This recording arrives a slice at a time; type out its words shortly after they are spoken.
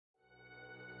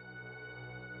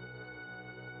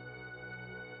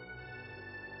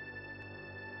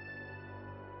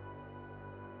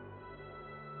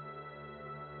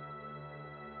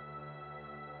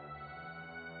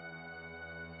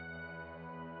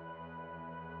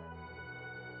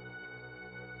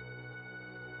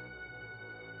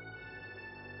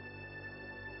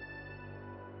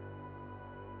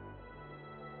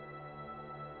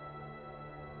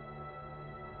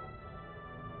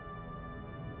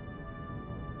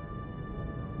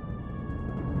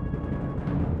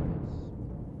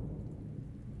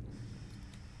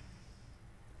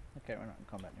Okay, we're not in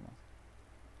combat anymore.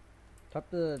 Tap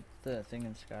the thing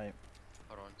in Skype.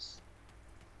 Hold on.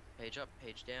 Page up,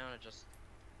 page down, I just...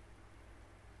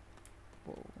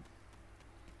 Whoa.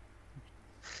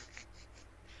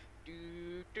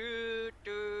 do.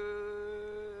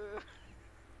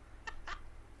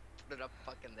 Put it up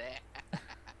fucking there.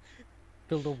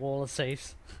 Build a wall of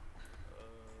safes.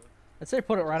 I'd say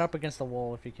put it right up against the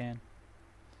wall if you can.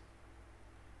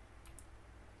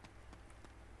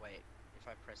 Wait, if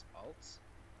I press Alt?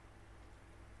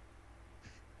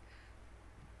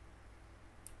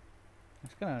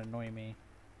 It's gonna annoy me.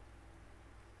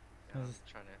 No, I'm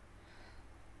trying to...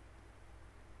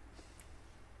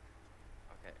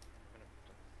 Okay, I'm gonna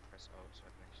press Alt so I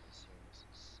can actually see when this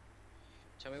is...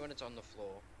 Tell me when it's on the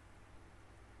floor.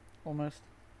 Almost.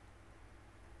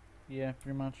 Yeah,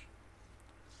 pretty much.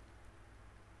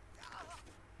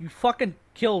 You fucking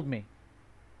killed me.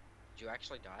 Did you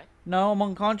actually die? No, I'm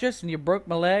unconscious and you broke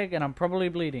my leg and I'm probably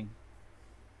bleeding.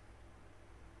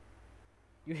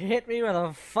 You hit me with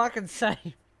a fucking save.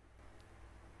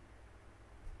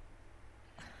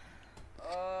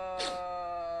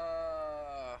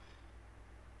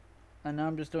 And now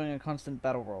I'm just doing a constant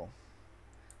battle roll.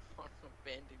 I'm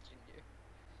bandaging you.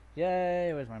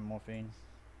 Yay, where's my morphine?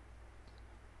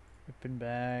 Ripping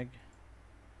bag.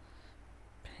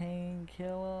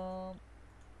 Painkiller.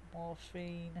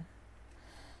 Morphine.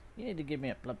 You need to give me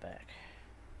a blood bag.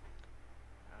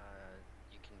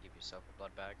 You can give yourself a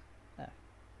blood bag. Ah.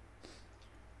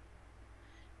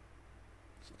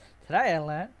 Today I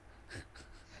learned.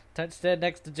 Don't stand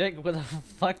next to Jake with a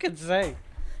fucking say.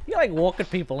 You like walk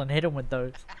at people and hit them with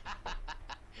those.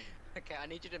 Okay, I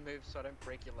need you to move so I don't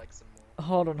break your legs some more.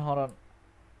 Hold on.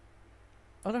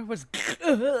 Oh, that was.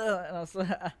 And I was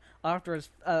after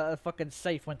a fucking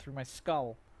safe went through my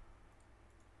skull.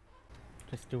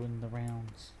 Just doing the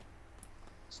rounds.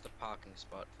 It's the parking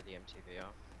spot for the MTVR.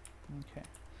 Okay.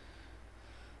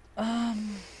 I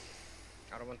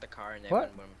don't want the car in there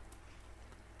What? when...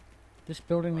 This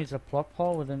building needs a plot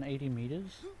hole within 80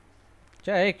 meters.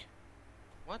 Jake!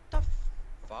 What the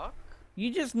fuck?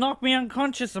 You just knocked me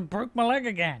unconscious and broke my leg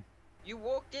again. You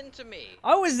walked into me.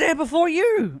 I was there before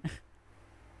you!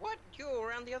 What? You were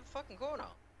around the other fucking corner.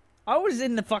 I was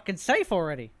in the fucking safe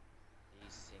already.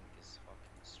 Desync is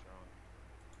fucking strong.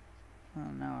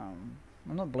 Oh no,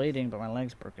 I'm not bleeding, but my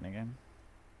leg's broken again.